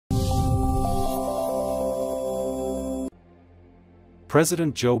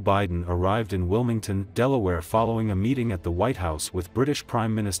President Joe Biden arrived in Wilmington, Delaware following a meeting at the White House with British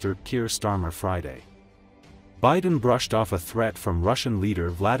Prime Minister Keir Starmer Friday. Biden brushed off a threat from Russian leader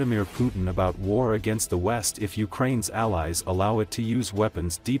Vladimir Putin about war against the West if Ukraine's allies allow it to use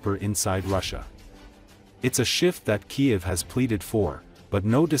weapons deeper inside Russia. It's a shift that Kiev has pleaded for, but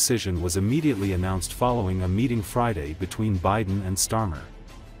no decision was immediately announced following a meeting Friday between Biden and Starmer.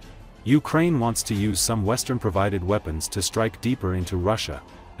 Ukraine wants to use some Western-provided weapons to strike deeper into Russia,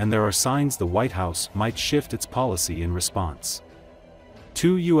 and there are signs the White House might shift its policy in response.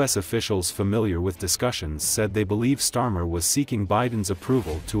 Two U.S. officials familiar with discussions said they believe Starmer was seeking Biden's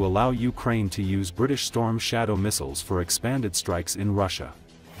approval to allow Ukraine to use British Storm Shadow missiles for expanded strikes in Russia.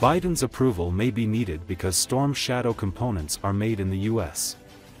 Biden's approval may be needed because Storm Shadow components are made in the U.S.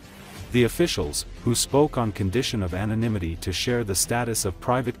 The officials, who spoke on condition of anonymity to share the status of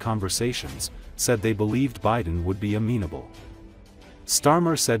private conversations, said they believed Biden would be amenable.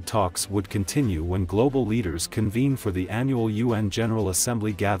 Starmer said talks would continue when global leaders convene for the annual UN General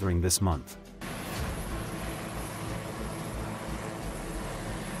Assembly gathering this month.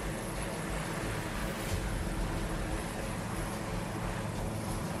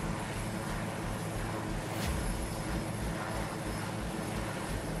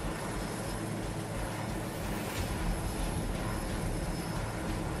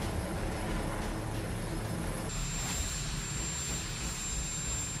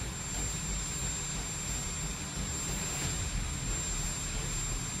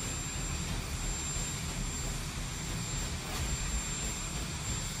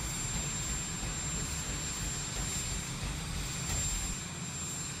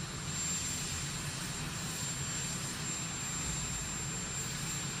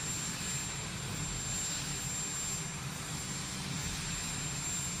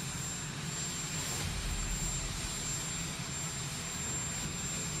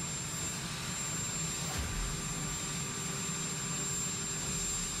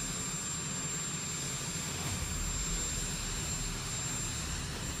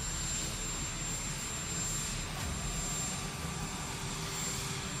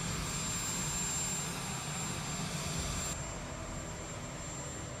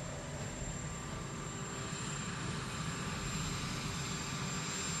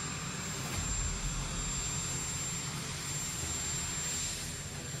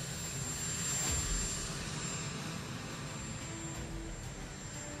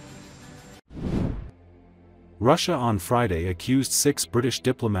 Russia on Friday accused 6 British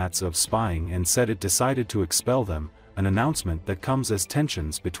diplomats of spying and said it decided to expel them, an announcement that comes as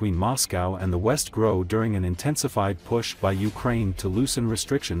tensions between Moscow and the West grow during an intensified push by Ukraine to loosen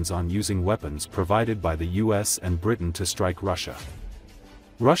restrictions on using weapons provided by the US and Britain to strike Russia.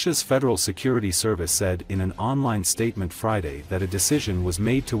 Russia's Federal Security Service said in an online statement Friday that a decision was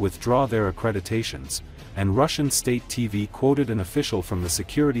made to withdraw their accreditations, and Russian state TV quoted an official from the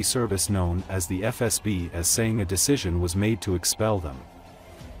security service known as the FSB as saying a decision was made to expel them.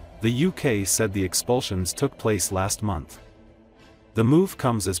 The UK said the expulsions took place last month. The move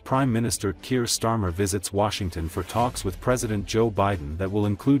comes as Prime Minister Keir Starmer visits Washington for talks with President Joe Biden that will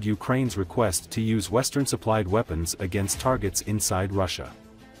include Ukraine's request to use Western-supplied weapons against targets inside Russia.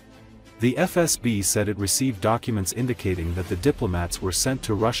 The FSB said it received documents indicating that the diplomats were sent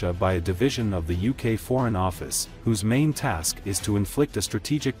to Russia by a division of the UK Foreign Office, whose main task is to inflict a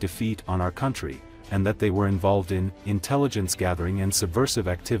strategic defeat on our country, and that they were involved in intelligence gathering and subversive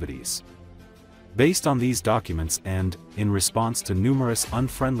activities. Based on these documents and, in response to numerous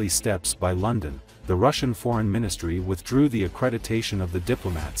unfriendly steps by London, the Russian Foreign Ministry withdrew the accreditation of the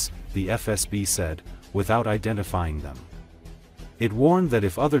diplomats, the FSB said, without identifying them. It warned that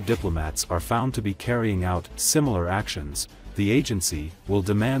if other diplomats are found to be carrying out similar actions, the agency will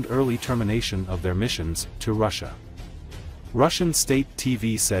demand early termination of their missions to Russia. Russian state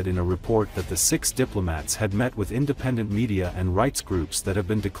TV said in a report that the 6 diplomats had met with independent media and rights groups that have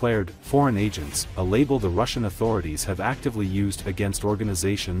been declared foreign agents, a label the Russian authorities have actively used against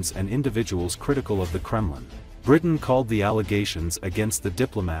organizations and individuals critical of the Kremlin. Britain called the allegations against the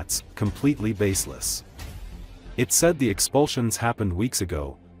diplomats completely baseless. It said the expulsions happened weeks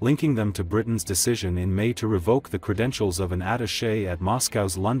ago, linking them to Britain's decision in May to revoke the credentials of an attaché at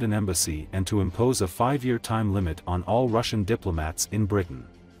Moscow's London embassy and to impose a 5-year time limit on all Russian diplomats in Britain.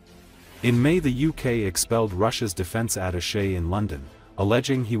 In May, the UK expelled Russia's defense attaché in London,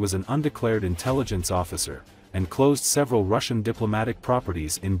 alleging he was an undeclared intelligence officer, and closed several Russian diplomatic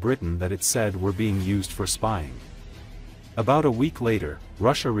properties in Britain that it said were being used for spying. About a week later,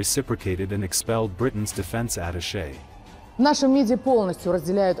 Russia reciprocated and expelled Britain's defense attaché. В нашем МИДе полностью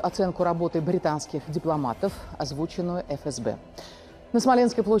разделяют оценку работы британских дипломатов, озвученную ФСБ. На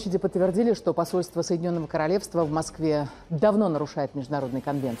Смоленской площади подтвердили, что посольство Соединенного Королевства в Москве давно нарушает международные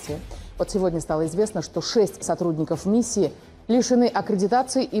конвенции. Вот сегодня стало известно, что 6 сотрудников миссии лишены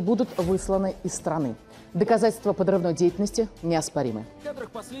аккредитации и будут высланы из страны. Доказательства подрывной деятельности неоспоримы. В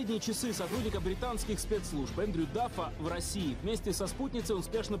кадрах последние часы сотрудника британских спецслужб Эндрю Даффа в России. Вместе со спутницей он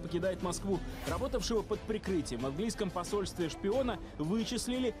спешно покидает Москву. Работавшего под прикрытием в английском посольстве шпиона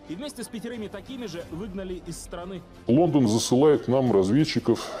вычислили и вместе с 5 такими же выгнали из страны. Лондон засылает к нам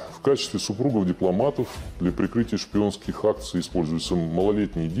разведчиков в качестве супругов дипломатов. Для прикрытия шпионских акций используются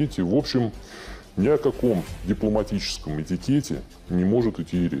малолетние дети. В общем, ни о каком дипломатическом этикете не может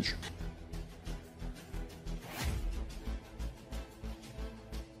идти и речь.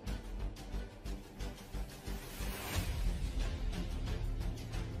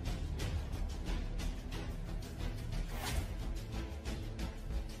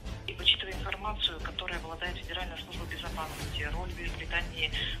 Учитывая информацию, которой обладает Федеральная служба безопасности, роль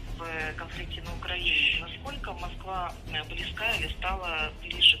Великобритании в конфликте на Украине, насколько Москва близка или стала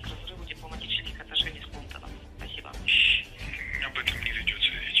ближе к разрыву дипломатических отношений с Лондоном? Спасибо. Об этом не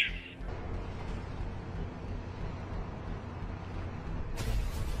ведется речь.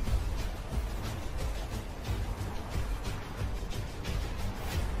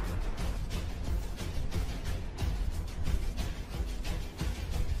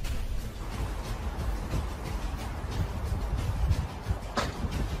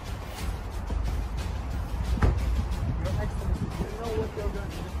 Your Excellency, do you know what they're going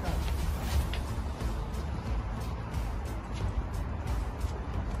to discuss?